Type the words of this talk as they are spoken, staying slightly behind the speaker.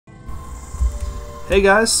Hey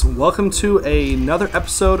guys, welcome to another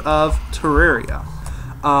episode of Terraria.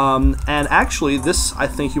 And actually, this I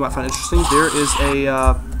think you might find interesting. There is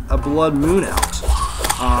a blood moon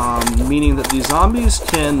out, meaning that the zombies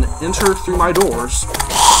can enter through my doors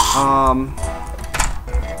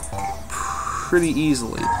pretty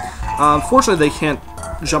easily. Fortunately, they can't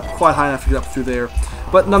jump quite high enough to get up through there,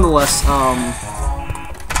 but nonetheless,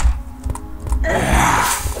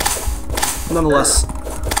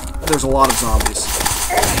 there's a lot of zombies.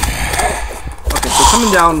 Okay, so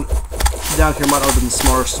coming down here might not have been the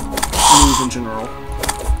smartest move in general.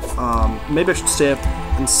 Maybe I should stay up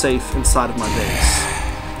and safe inside of my base.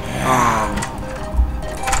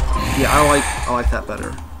 Yeah, I like that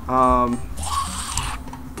better.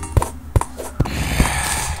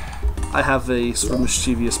 I have a sort of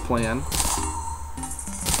mischievous plan.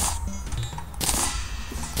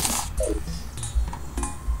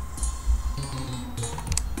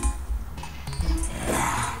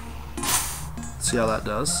 See how that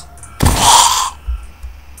does.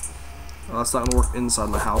 Well, that's not going to work inside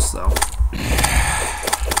my house, though.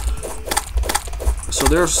 So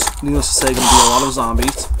there's, needless to say, going to be a lot of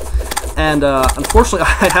zombies. And unfortunately,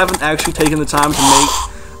 I haven't actually taken the time to make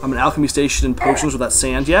an alchemy station and potions with that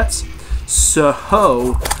sand yet. So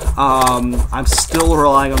I'm still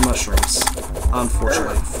relying on mushrooms,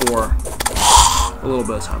 unfortunately, for a little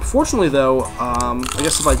bit of time. Fortunately, though, I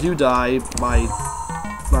guess if I do die, my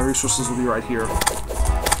resources will be right here.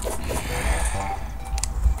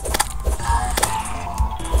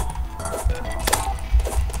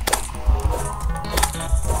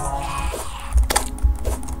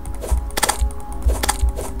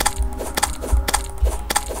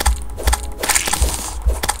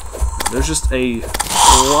 There's just a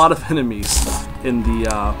lot of enemies in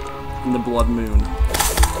the blood moon.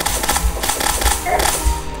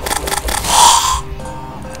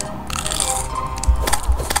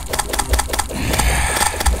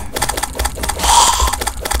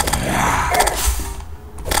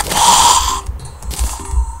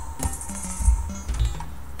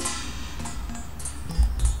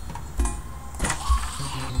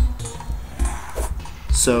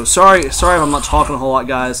 So sorry if I'm not talking a whole lot,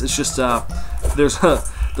 guys. It's just there's a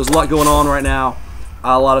lot going on right now,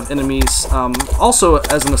 a lot of enemies. Also,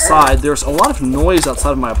 as an aside, there's a lot of noise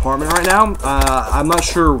outside of my apartment right now. I'm not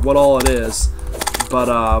sure what all it is, but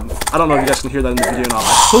I don't know if you guys can hear that in the video or not.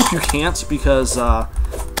 I hope you can't, because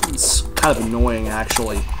it's kind of annoying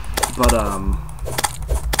actually. But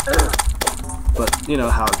you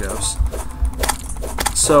know how it goes.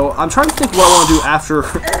 So I'm trying to think what I want to do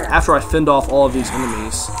after I fend off all of these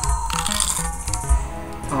enemies.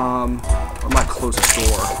 I might close the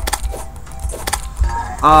door.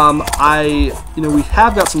 We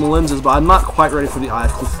have got some lenses, but I'm not quite ready for the Eye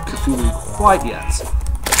of Cthulhu quite yet.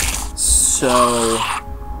 So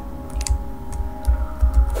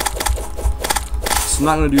I'm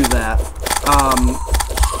not going to do that.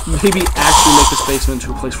 Maybe actually make this basement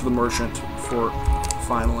into a place for the merchant for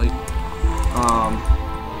finally.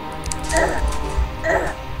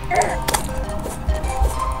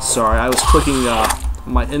 Sorry, I was clicking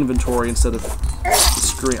my inventory instead of the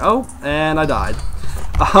screen. Oh, and I died.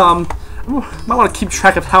 I might want to keep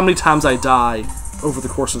track of how many times I die over the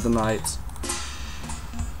course of the night.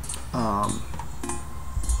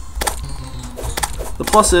 The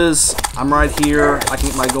plus is, I'm right here. I can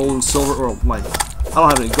get my gold and silver, or I don't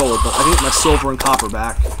have any gold, but I can get my silver and copper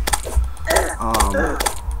back.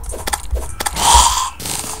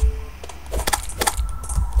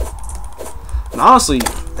 And honestly,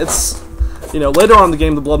 it's, later on in the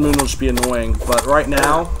game the blood moon will just be annoying, but right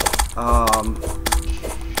now,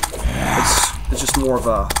 it's just more of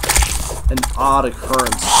an odd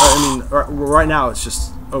occurrence. Right now it's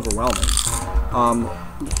just overwhelming. I'm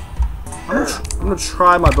gonna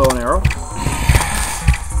try my bow and arrow.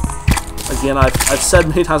 Again, I've said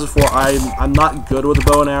many times before, I'm not good with a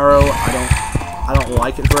bow and arrow. I don't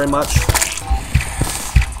like it very much.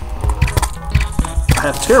 I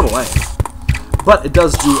have terrible aim. But it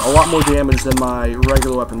does do a lot more damage than my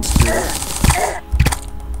regular weapons do.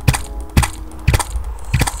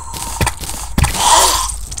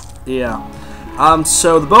 Yeah.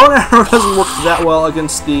 So the bow and arrow doesn't work that well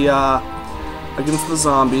against the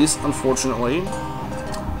zombies, unfortunately.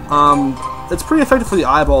 It's pretty effective for the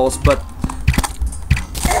eyeballs, but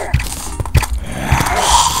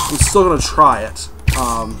I'm still gonna try it.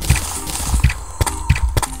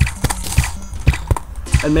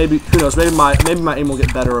 And maybe, who knows, maybe my aim will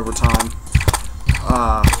get better over time.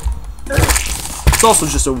 It's also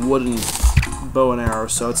just a wooden bow and arrow,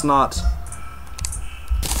 so it's not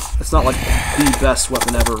like the best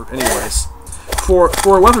weapon ever anyways. For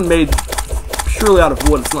a weapon made purely out of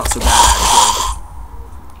wood, it's not so bad, actually.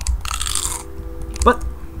 But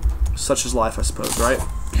such is life, I suppose, right?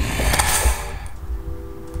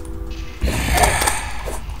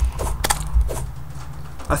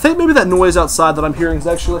 I think maybe that noise outside that I'm hearing is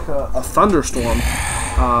actually like a thunderstorm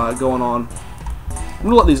going on. I'm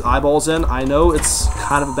gonna let these eyeballs in. I know it's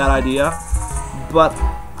kind of a bad idea, but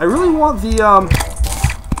I really want the,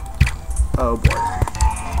 oh boy.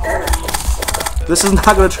 This is not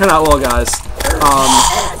gonna turn out well, guys.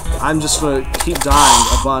 I'm just gonna keep dying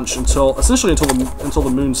a bunch essentially until the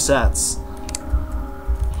moon sets.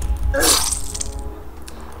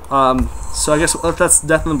 So I guess that's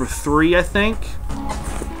death number 3, I think.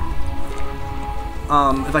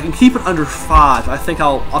 If I can keep it under 5, I think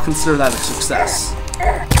I'll consider that a success.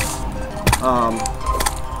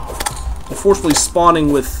 Unfortunately,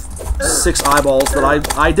 spawning with 6 eyeballs that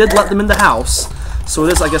I did let them in the house, so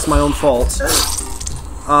it is, I guess, my own fault.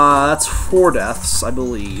 That's 4 deaths, I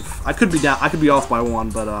believe. I could be off by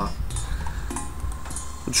 1, but I'll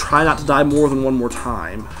try not to die more than 1 more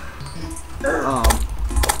time.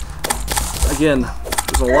 Again,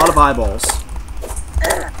 there's a lot of eyeballs.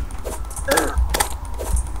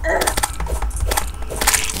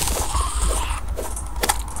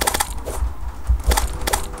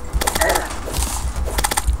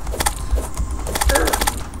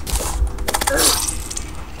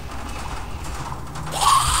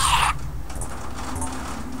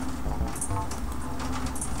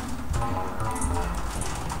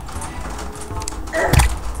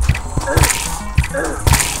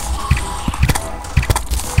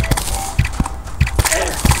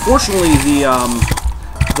 Fortunately,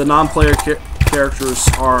 the non-player characters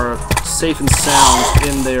are safe and sound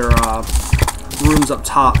in their rooms up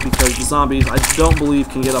top, because the zombies, I don't believe,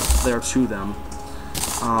 can get up there to them.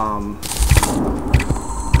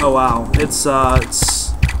 Oh wow, it's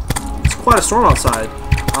quite a storm outside.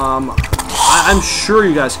 I'm sure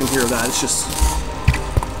you guys can hear that. It's just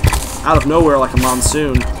out of nowhere, like a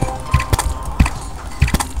monsoon.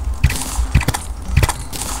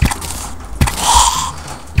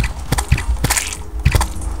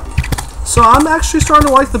 So I'm actually starting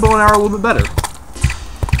to like the bow and arrow a little bit better.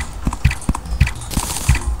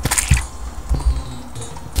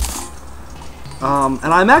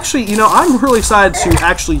 And I'm actually, you know, I'm really excited to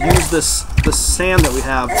actually use this sand that we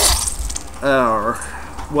have.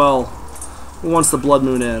 Well, once the blood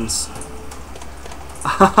moon ends.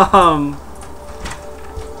 I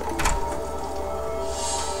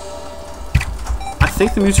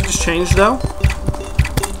think the music just changed, though.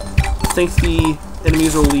 I think the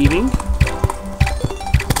enemies are leaving.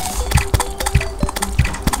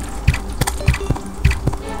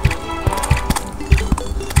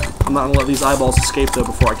 I'm not going to let these eyeballs escape, though,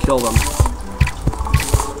 before I kill them.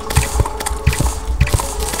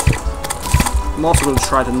 I'm also going to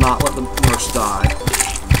try to not let the nurse die.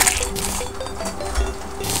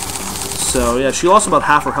 So, yeah, she lost about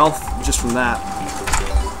half her health just from that.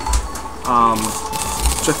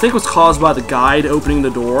 Which I think was caused by the guide opening the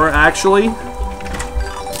door, actually.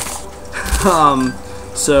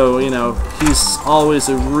 So, you know, he's always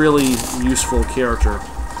a really useful character.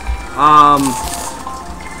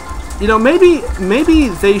 You know, maybe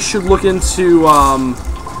they should look into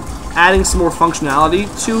adding some more functionality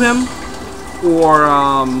to him, or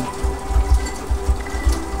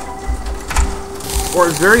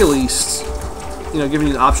at very least, you know, giving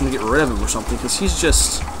you the option to get rid of him or something, because he's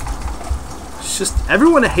just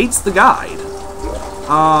everyone hates the guide.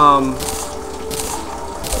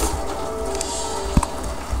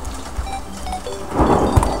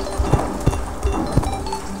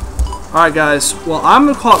 Alright guys, well, I'm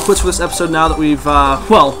going to call it quits for this episode now that we've,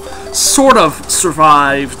 well, sort of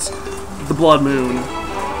survived the blood moon.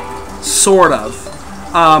 Sort of.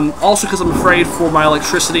 Also because I'm afraid for my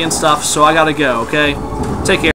electricity and stuff, so I gotta go, okay? Take care.